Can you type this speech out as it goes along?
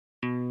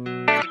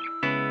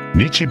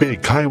Nichibe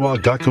Kaiwa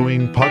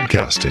Gakuin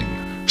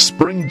Podcasting,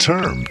 Spring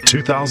Term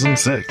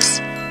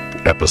 2006,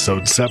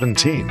 Episode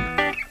 17,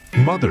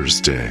 Mother's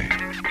Day.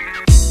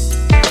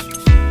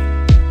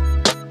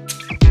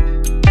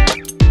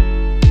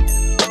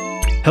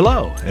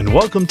 Hello, and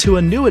welcome to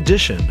a new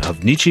edition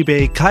of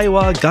Nichibe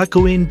Kaiwa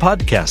Gakuin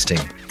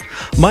Podcasting.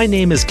 My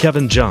name is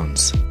Kevin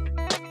Jones.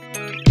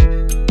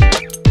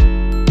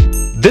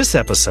 This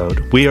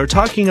episode, we are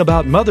talking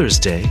about Mother's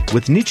Day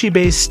with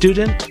Nichibe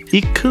student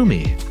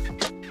Ikumi.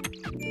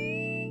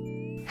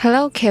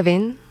 Hello,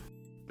 Kevin.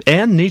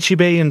 And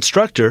Nichibe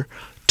instructor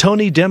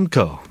Tony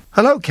Demko.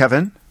 Hello,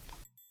 Kevin.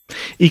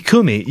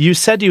 Ikumi, you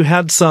said you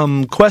had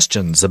some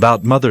questions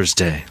about Mother's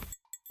Day.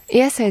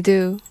 Yes, I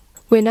do.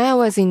 When I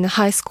was in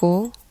high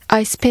school,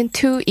 I spent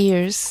 2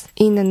 years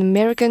in an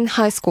American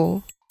high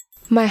school.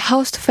 My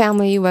host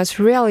family was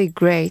really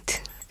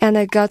great, and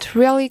I got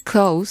really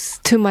close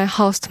to my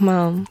host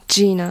mom,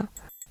 Gina.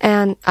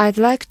 And I'd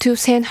like to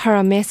send her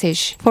a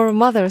message for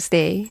Mother's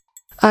Day.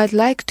 I'd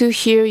like to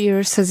hear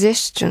your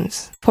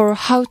suggestions for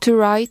how to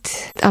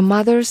write a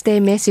Mother's Day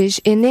message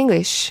in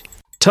English.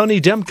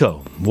 Tony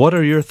Demko, what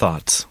are your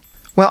thoughts?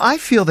 Well, I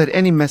feel that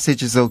any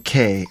message is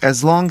okay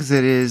as long as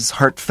it is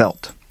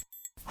heartfelt.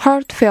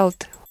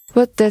 Heartfelt.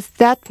 What does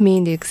that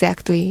mean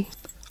exactly?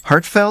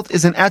 Heartfelt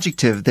is an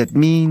adjective that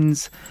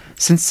means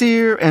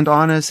sincere and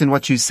honest in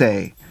what you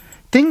say.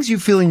 Things you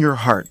feel in your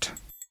heart.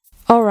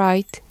 All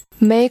right.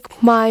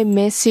 Make my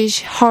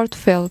message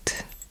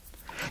heartfelt.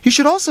 You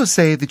should also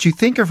say that you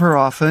think of her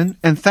often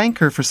and thank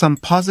her for some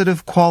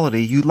positive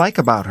quality you like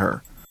about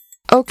her.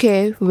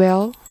 Okay,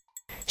 well,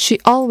 she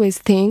always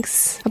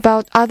thinks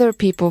about other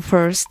people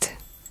first.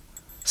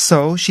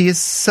 So she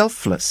is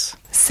selfless.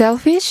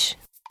 Selfish?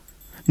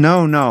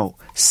 No,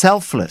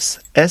 selfless.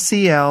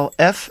 S-E-L-F-L-E-S-S.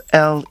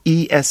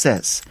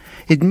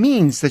 It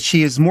means that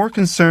she is more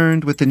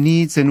concerned with the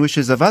needs and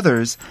wishes of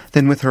others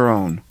than with her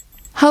own.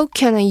 How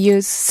can I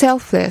use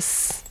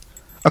selfless?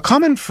 A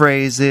common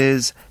phrase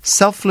is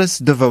selfless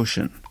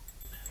devotion.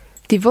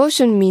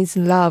 Devotion means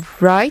love,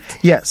 right?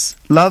 Yes,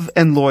 love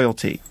and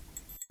loyalty.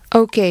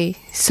 Okay,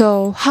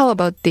 so how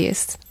about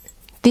this?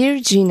 Dear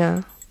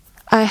Gina,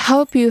 I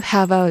hope you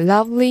have a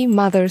lovely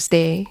Mother's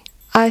Day.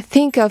 I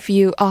think of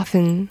you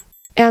often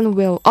and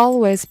will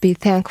always be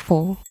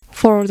thankful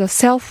for the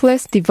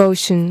selfless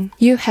devotion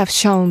you have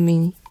shown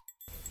me.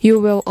 You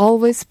will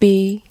always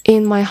be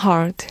in my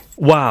heart.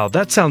 Wow,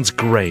 that sounds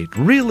great.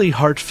 Really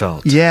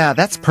heartfelt. Yeah,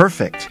 that's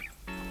perfect.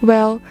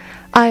 Well,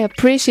 I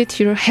appreciate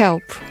your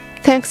help.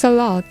 Thanks a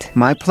lot.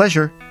 My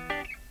pleasure.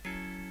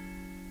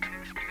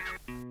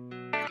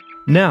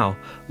 Now,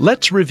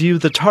 let's review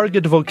the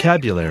target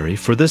vocabulary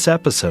for this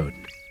episode.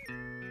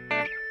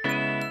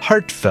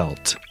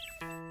 Heartfelt.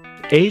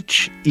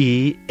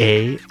 H-E-A-R-T-F-E-L-T.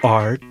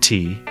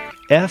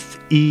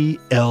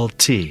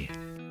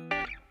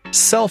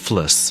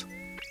 Selfless.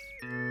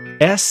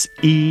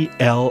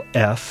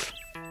 S-E-L-F-L-E-S-S.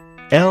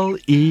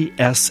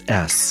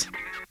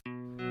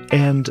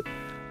 And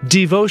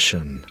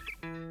devotion.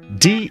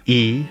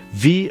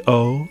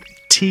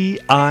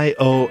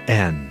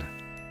 D-E-V-O-T-I-O-N.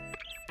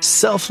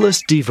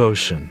 Selfless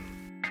devotion.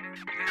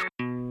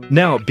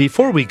 Now,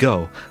 before we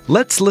go,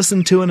 let's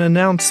listen to an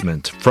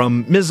announcement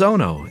from Ms.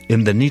 Ono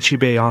in the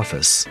Nichibe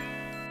office.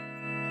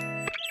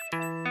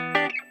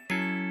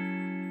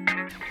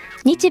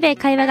 日米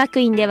会話学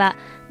院では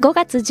5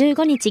月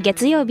15日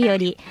月曜日よ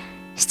り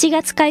7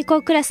月開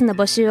校クラスの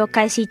募集を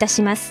開始いた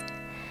します。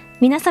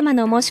皆様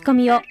のお申し込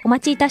みをお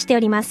待ちいたしてお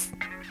ります。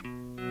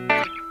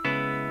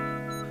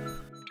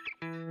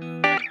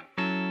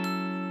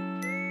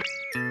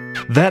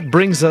That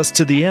brings us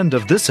to the end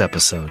of this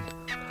episode.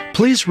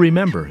 Please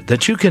remember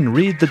that you can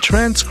read the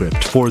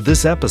transcript for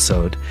this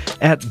episode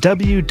at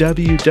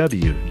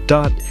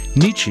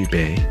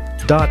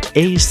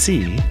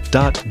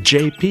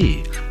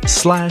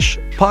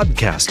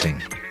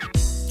www.nichibe.ac.jp/podcasting.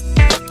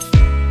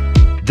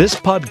 This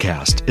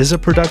podcast is a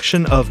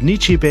production of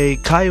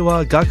Nichibe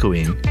Kaiwa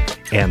Gakuin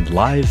and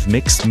Live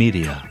Mixed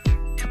Media.